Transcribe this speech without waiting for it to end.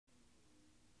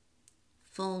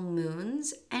full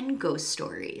moons, and ghost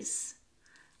stories.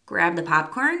 Grab the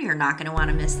popcorn, you're not going to want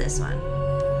to miss this one.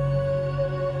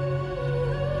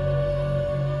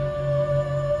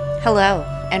 Hello,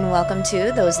 and welcome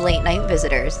to Those Late Night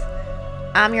Visitors.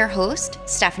 I'm your host,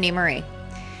 Stephanie Marie,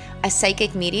 a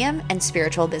psychic medium and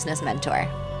spiritual business mentor.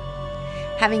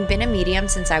 Having been a medium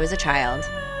since I was a child,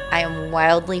 I am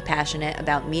wildly passionate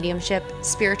about mediumship,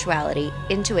 spirituality,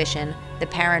 intuition, the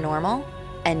paranormal,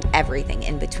 and everything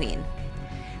in between.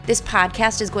 This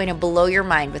podcast is going to blow your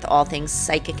mind with all things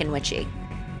psychic and witchy.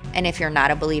 And if you're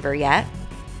not a believer yet,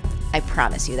 I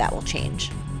promise you that will change.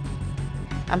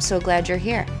 I'm so glad you're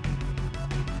here.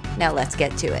 Now let's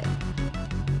get to it.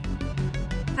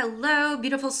 Hello,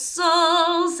 beautiful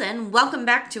souls, and welcome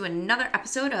back to another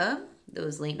episode of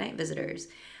Those Late Night Visitors.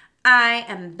 I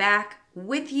am back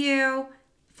with you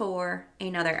for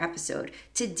another episode.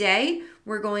 Today,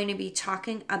 we're going to be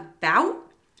talking about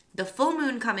the full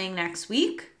moon coming next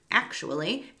week.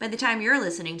 Actually, by the time you're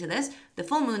listening to this, the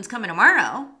full moon's coming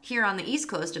tomorrow here on the East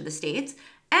Coast of the States.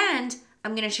 And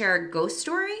I'm going to share a ghost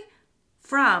story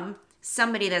from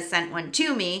somebody that sent one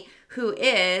to me who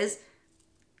is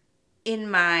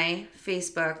in my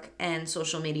Facebook and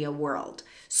social media world.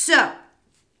 So,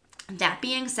 that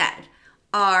being said,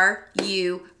 are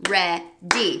you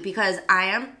ready? Because I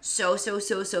am so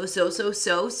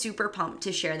super pumped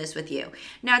to share this with you.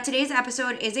 Now, today's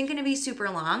episode isn't going to be super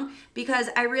long because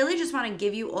I really just want to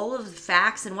give you all of the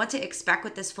facts and what to expect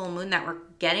with this full moon that we're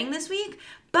getting this week.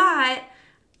 But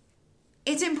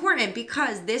it's important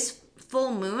because this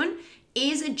full moon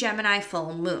is a Gemini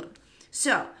full moon.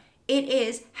 So, it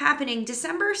is happening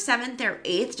December 7th or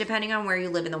 8th, depending on where you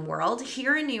live in the world.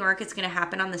 Here in New York, it's going to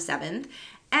happen on the 7th.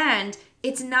 And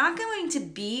it's not going to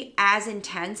be as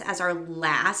intense as our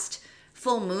last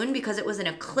full moon because it was an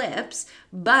eclipse.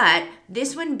 But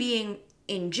this one being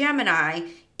in Gemini,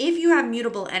 if you have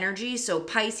mutable energy, so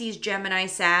Pisces, Gemini,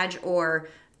 Sag, or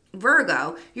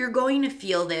Virgo, you're going to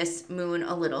feel this moon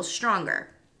a little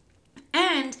stronger.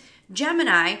 And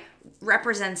Gemini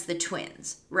represents the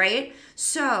twins, right?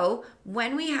 So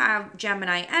when we have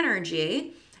Gemini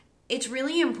energy, it's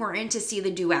really important to see the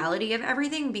duality of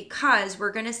everything because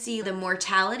we're going to see the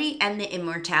mortality and the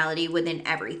immortality within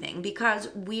everything because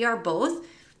we are both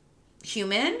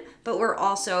human, but we're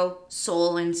also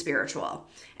soul and spiritual.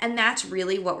 And that's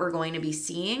really what we're going to be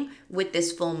seeing with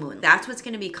this full moon. That's what's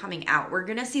going to be coming out. We're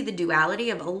going to see the duality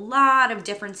of a lot of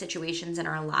different situations in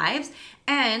our lives.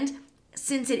 And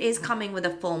since it is coming with a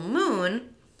full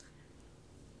moon,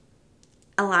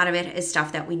 a lot of it is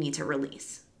stuff that we need to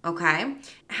release. Okay?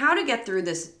 How to get through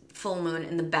this full moon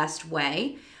in the best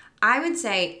way? I would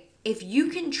say if you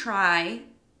can try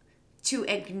to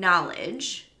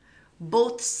acknowledge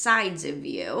both sides of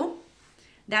you,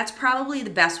 that's probably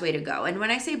the best way to go. And when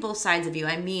I say both sides of you,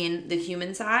 I mean the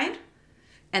human side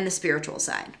and the spiritual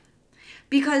side.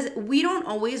 Because we don't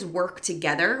always work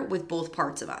together with both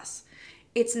parts of us.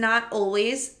 It's not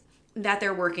always that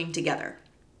they're working together.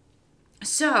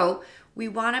 So we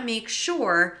want to make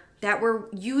sure that we're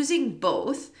using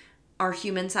both our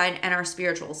human side and our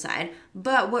spiritual side.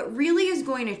 But what really is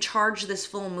going to charge this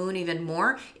full moon even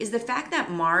more is the fact that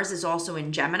Mars is also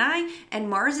in Gemini, and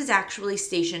Mars is actually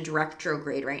stationed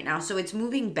retrograde right now. So it's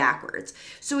moving backwards.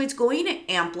 So it's going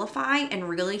to amplify and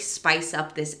really spice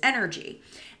up this energy.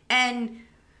 And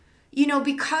you know,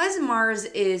 because Mars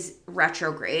is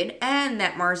retrograde and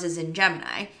that Mars is in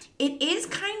Gemini, it is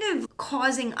kind of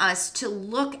causing us to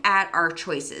look at our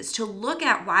choices, to look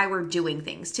at why we're doing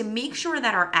things, to make sure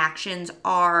that our actions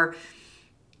are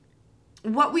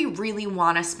what we really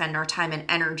want to spend our time and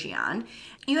energy on.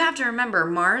 You have to remember,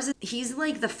 Mars, he's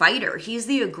like the fighter. He's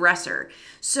the aggressor.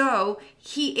 So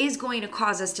he is going to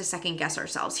cause us to second guess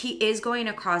ourselves. He is going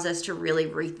to cause us to really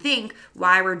rethink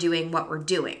why we're doing what we're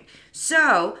doing.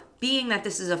 So being that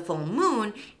this is a full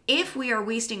moon, if we are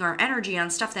wasting our energy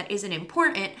on stuff that isn't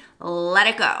important, let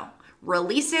it go.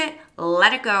 Release it,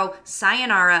 let it go.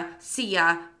 Sayonara, see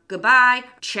ya, goodbye,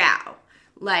 ciao.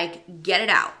 Like, get it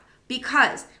out.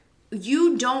 Because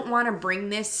you don't want to bring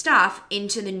this stuff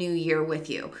into the new year with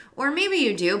you. Or maybe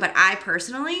you do, but I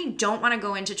personally don't want to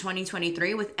go into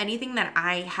 2023 with anything that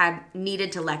I had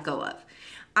needed to let go of.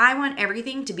 I want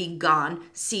everything to be gone.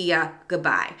 See ya.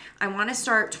 Goodbye. I want to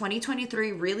start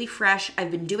 2023 really fresh. I've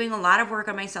been doing a lot of work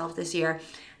on myself this year.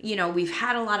 You know, we've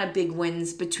had a lot of big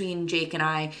wins between Jake and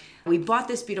I. We bought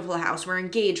this beautiful house. We're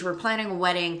engaged. We're planning a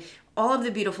wedding. All of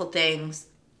the beautiful things.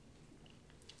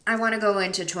 I want to go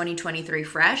into 2023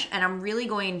 fresh, and I'm really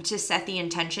going to set the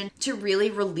intention to really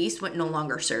release what no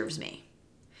longer serves me.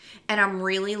 and I'm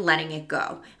really letting it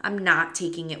go. I'm not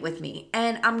taking it with me.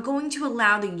 And I'm going to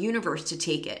allow the universe to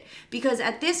take it, because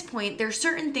at this point, there's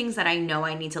certain things that I know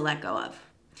I need to let go of.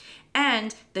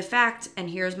 And the fact, and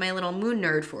here's my little moon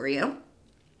nerd for you,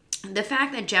 the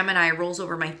fact that Gemini rolls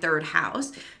over my third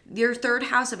house, your third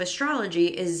house of astrology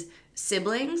is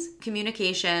siblings,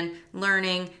 communication,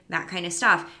 learning, that kind of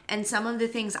stuff. And some of the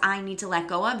things I need to let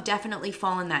go of definitely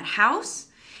fall in that house.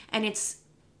 And it's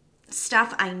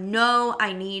stuff I know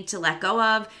I need to let go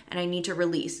of and I need to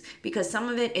release, because some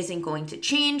of it isn't going to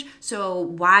change. So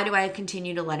why do I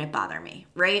continue to let it bother me,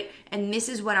 right? And this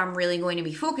is what I'm really going to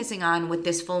be focusing on with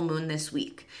this full moon this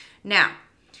week. Now,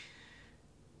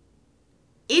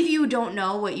 if you don't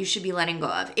know what you should be letting go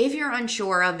of, if you're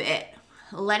unsure of it,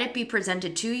 let it be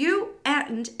presented to you.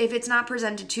 And if it's not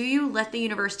presented to you, let the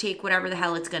universe take whatever the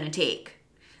hell it's going to take.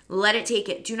 Let it take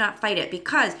it. Do not fight it,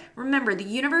 because remember, the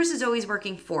universe is always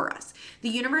working for us. The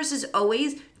universe is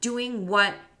always doing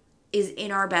what is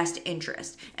in our best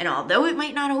interest. And although it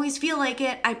might not always feel like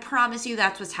it, I promise you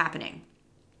that's what's happening.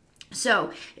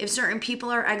 So if certain people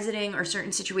are exiting or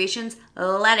certain situations,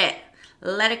 let it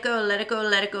go, let it go,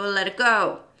 let it go, let it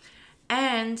go.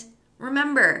 And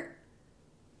remember,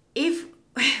 if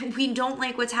we don't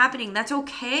like what's happening, that's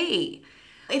okay.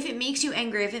 If it makes you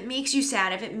angry, if it makes you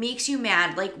sad, if it makes you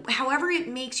mad, like however it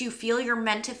makes you feel, you're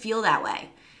meant to feel that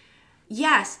way.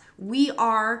 Yes, we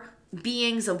are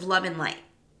beings of love and light.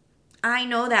 I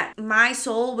know that my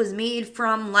soul was made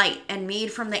from light and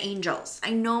made from the angels. I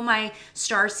know my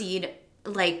starseed,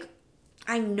 like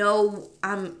I know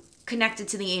I'm connected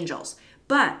to the angels,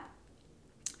 but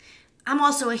I'm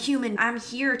also a human. I'm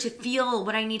here to feel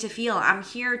what I need to feel. I'm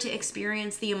here to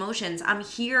experience the emotions. I'm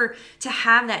here to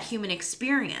have that human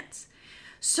experience.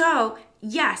 So,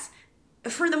 yes,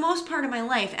 for the most part of my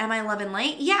life, am I love and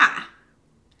light? Yeah.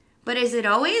 But is it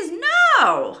always?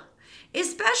 No.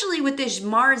 Especially with this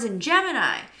Mars and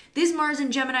Gemini. This Mars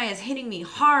and Gemini is hitting me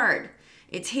hard.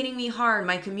 It's hitting me hard.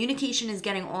 My communication is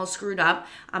getting all screwed up.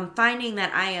 I'm finding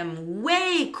that I am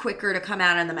way quicker to come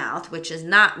out of the mouth, which is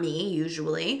not me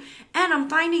usually. And I'm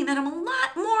finding that I'm a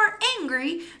lot more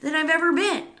angry than I've ever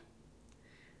been.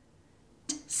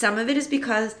 Some of it is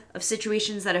because of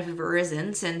situations that have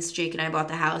arisen since Jake and I bought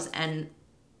the house and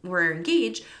were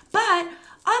engaged. But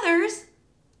others,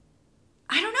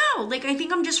 I don't know. Like, I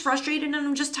think I'm just frustrated and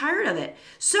I'm just tired of it.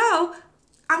 So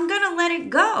I'm going to let it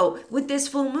go with this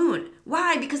full moon.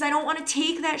 Why? Because I don't want to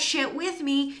take that shit with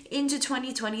me into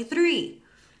 2023.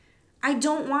 I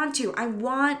don't want to. I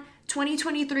want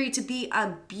 2023 to be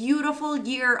a beautiful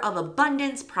year of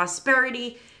abundance,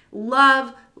 prosperity,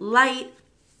 love, light,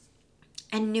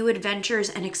 and new adventures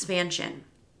and expansion.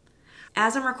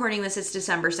 As I'm recording this, it's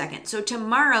December 2nd. So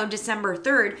tomorrow, December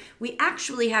 3rd, we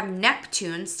actually have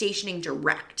Neptune stationing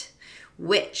direct,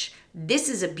 which this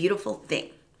is a beautiful thing.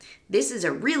 This is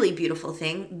a really beautiful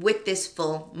thing with this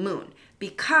full moon,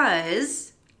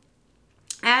 because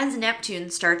as Neptune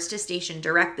starts to station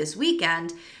direct this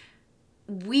weekend,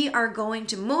 we are going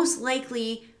to most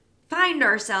likely find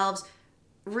ourselves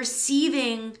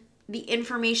receiving the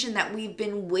information that we've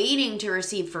been waiting to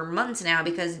receive for months now,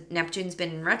 because Neptune's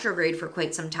been in retrograde for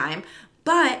quite some time.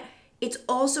 But it's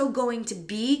also going to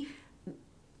be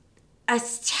a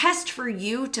test for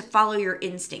you to follow your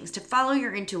instincts, to follow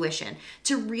your intuition,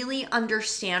 to really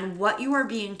understand what you are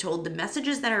being told, the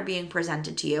messages that are being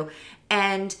presented to you,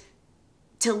 and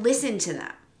to listen to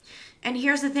them. And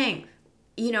here's the thing,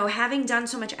 having done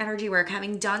so much energy work,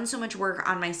 having done so much work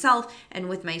on myself and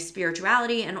with my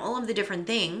spirituality and all of the different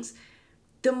things,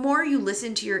 the more you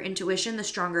listen to your intuition, the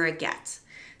stronger it gets.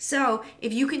 So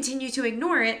if you continue to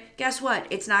ignore it, guess what?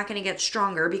 It's not going to get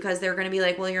stronger, because they're going to be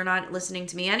like, well, you're not listening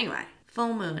to me anyway.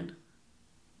 Full moon.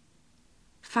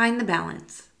 Find the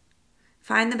balance.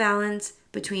 Find the balance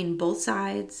between both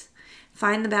sides.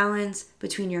 Find the balance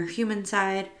between your human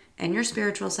side and your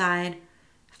spiritual side.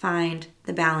 Find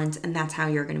the balance, and that's how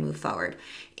you're going to move forward.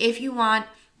 If you want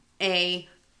a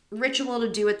ritual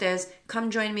to do with this,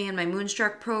 come join me in my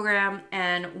Moonstruck program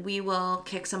and we will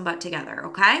kick some butt together,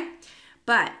 okay?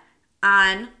 But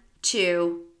on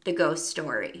to the ghost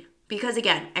story. Because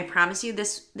again, I promise you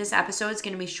this episode is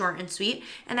going to be short and sweet,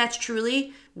 and that's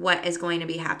truly what is going to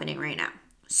be happening right now.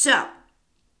 So,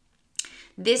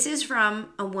 this is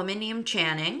from a woman named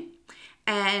Channing,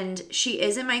 and she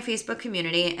is in my Facebook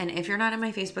community. And if you're not in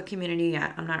my Facebook community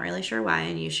yet, I'm not really sure why,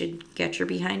 and you should get your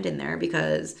behind in there,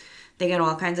 because they get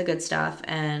all kinds of good stuff.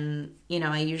 And,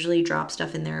 I usually drop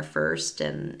stuff in there first,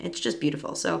 and it's just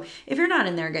beautiful. So if you're not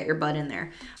in there, get your butt in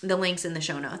there. The link's in the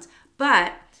show notes.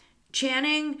 But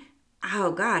Channing,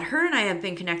 oh God, her and I have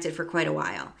been connected for quite a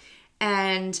while.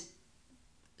 And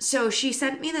So she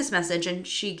sent me this message and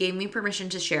she gave me permission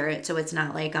to share it, so it's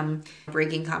not like I'm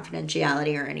breaking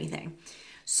confidentiality or anything.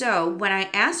 So when I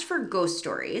asked for ghost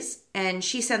stories, and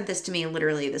she sent this to me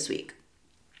literally this week,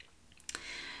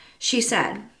 she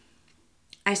said,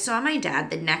 I saw my dad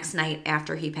the next night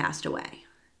after he passed away.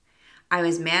 I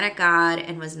was mad at God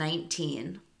and was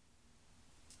 19.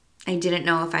 I didn't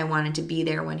know if I wanted to be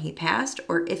there when he passed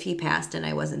or if he passed and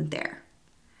I wasn't there.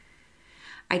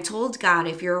 I told God,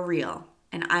 if you're real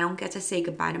and I don't get to say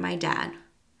goodbye to my dad,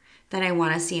 then I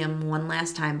want to see him one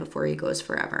last time before he goes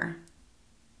forever.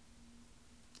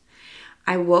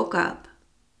 I woke up,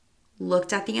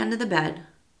 looked at the end of the bed,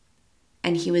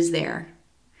 and he was there,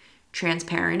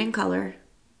 transparent in color,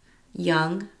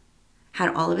 young,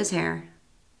 had all of his hair,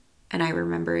 and I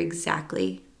remember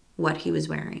exactly what he was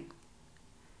wearing.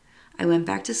 I went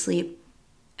back to sleep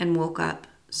and woke up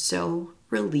so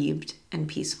relieved and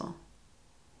peaceful.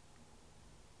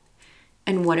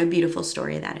 And what a beautiful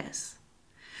story that is,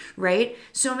 right?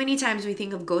 So many times we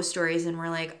think of ghost stories and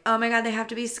we're like, oh my God, they have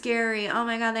to be scary. Oh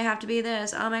my God, they have to be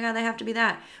this. Oh my God, they have to be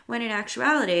that. When in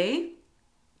actuality,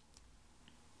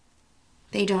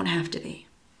 they don't have to be.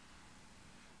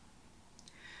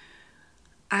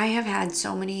 I have had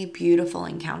so many beautiful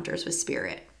encounters with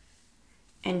spirit,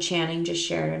 and Channing just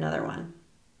shared another one.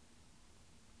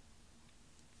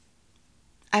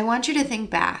 I want you to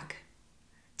think back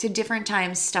to different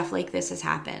times stuff like this has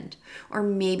happened, or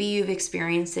maybe you've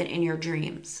experienced it in your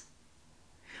dreams.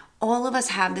 All of us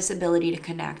have this ability to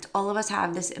connect. All of us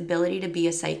have this ability to be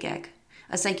a psychic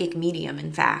medium,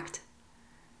 in fact.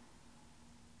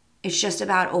 It's just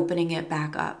about opening it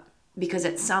back up, because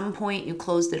at some point you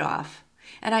closed it off.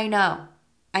 And I know,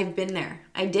 I've been there.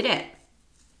 I did it.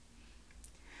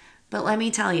 But let me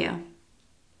tell you,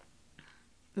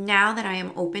 now that I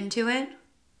am open to it,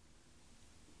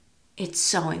 it's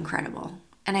so incredible.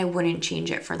 And I wouldn't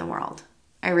change it for the world.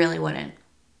 I really wouldn't.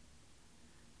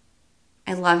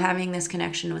 I love having this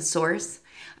connection with Source.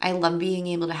 I love being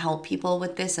able to help people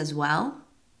with this as well.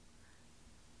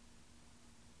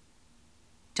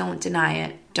 Don't deny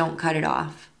it. Don't cut it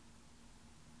off.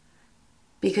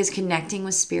 Because connecting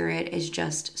with spirit is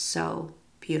just so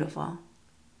beautiful.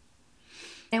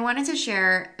 I wanted to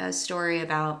share a story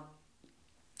about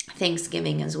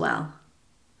Thanksgiving as well.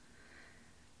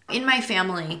 In my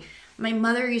family, my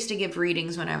mother used to give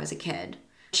readings when I was a kid.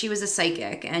 She was a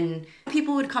psychic, and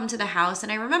people would come to the house,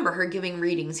 and I remember her giving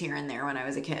readings here and there when I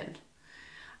was a kid.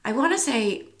 I want to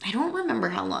say, I don't remember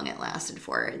how long it lasted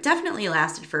for. It definitely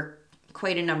lasted for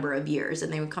quite a number of years,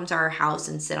 and they would come to our house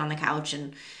and sit on the couch,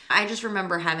 and I just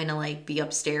remember having to be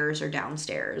upstairs or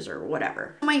downstairs or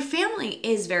whatever. My family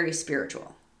is very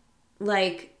spiritual.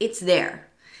 It's there.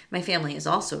 My family is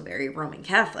also very Roman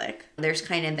Catholic. There's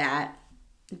kind of that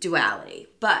duality.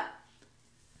 But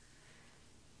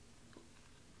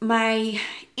my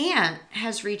aunt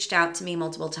has reached out to me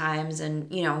multiple times,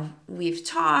 and, we've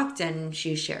talked and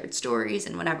she's shared stories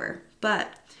and whatever.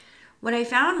 But what I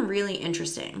found really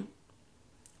interesting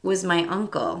was my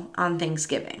uncle on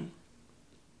Thanksgiving.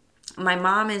 My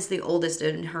mom is the oldest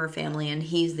in her family and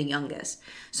he's the youngest.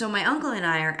 So my uncle and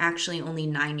I are actually only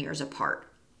 9 years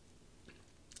apart.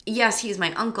 Yes, he's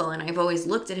my uncle and I've always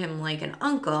looked at him like an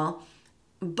uncle,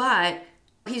 but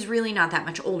he's really not that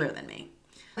much older than me.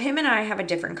 Him and I have a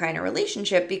different kind of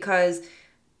relationship because,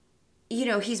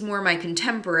 he's more my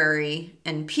contemporary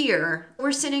and peer.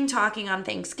 We're sitting talking on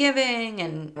Thanksgiving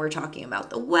and we're talking about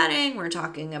the wedding. We're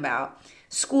talking about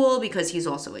school because he's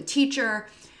also a teacher.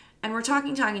 And we're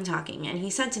talking. And he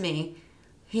said to me,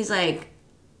 he's like,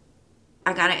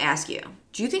 I gotta ask you,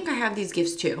 do you think I have these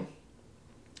gifts too?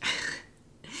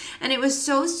 And it was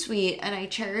so sweet and I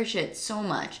cherish it so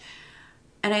much.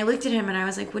 And I looked at him and I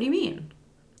was like, what do you mean?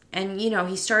 And,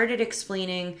 he started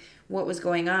explaining what was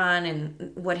going on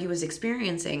and what he was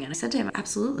experiencing. And I said to him,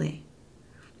 absolutely.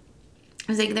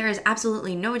 I was like, there is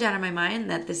absolutely no doubt in my mind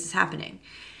that this is happening.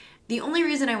 The only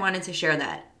reason I wanted to share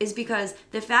that is because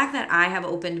the fact that I have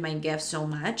opened my gifts so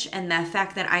much and the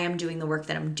fact that I am doing the work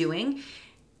that I'm doing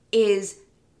is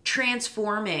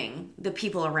transforming the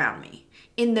people around me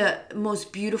in the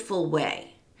most beautiful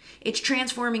way. It's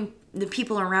transforming the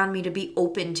people around me to be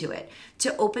open to it,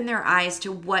 to open their eyes to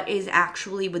what is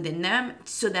actually within them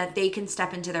so that they can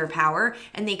step into their power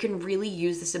and they can really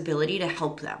use this ability to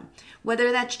help them.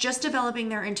 Whether that's just developing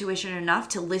their intuition enough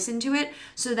to listen to it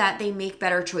so that they make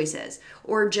better choices,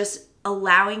 or just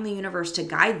allowing the universe to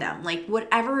guide them,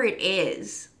 whatever it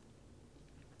is,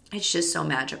 it's just so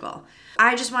magical.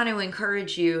 I just want to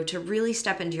encourage you to really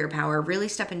step into your power, really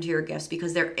step into your gifts,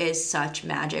 because there is such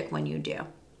magic when you do.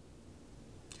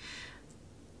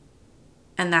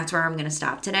 And that's where I'm going to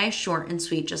stop today. Short and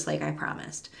sweet, just like I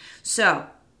promised. So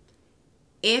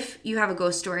if you have a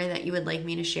ghost story that you would like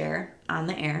me to share on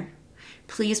the air,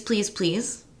 please, please,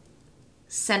 please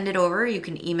send it over. You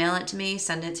can email it to me,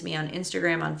 send it to me on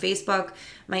Instagram, on Facebook.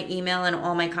 My email and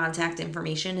all my contact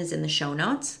information is in the show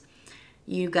notes.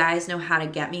 You guys know how to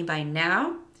get me by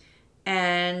now.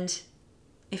 And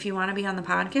if you want to be on the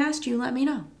podcast, you let me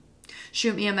know.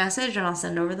 Shoot me a message and I'll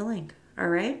send over the link. All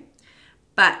right?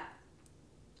 But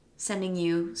sending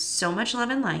you so much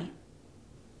love and light.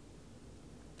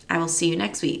 I will see you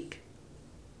next week.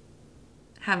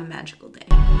 Have a magical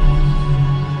day.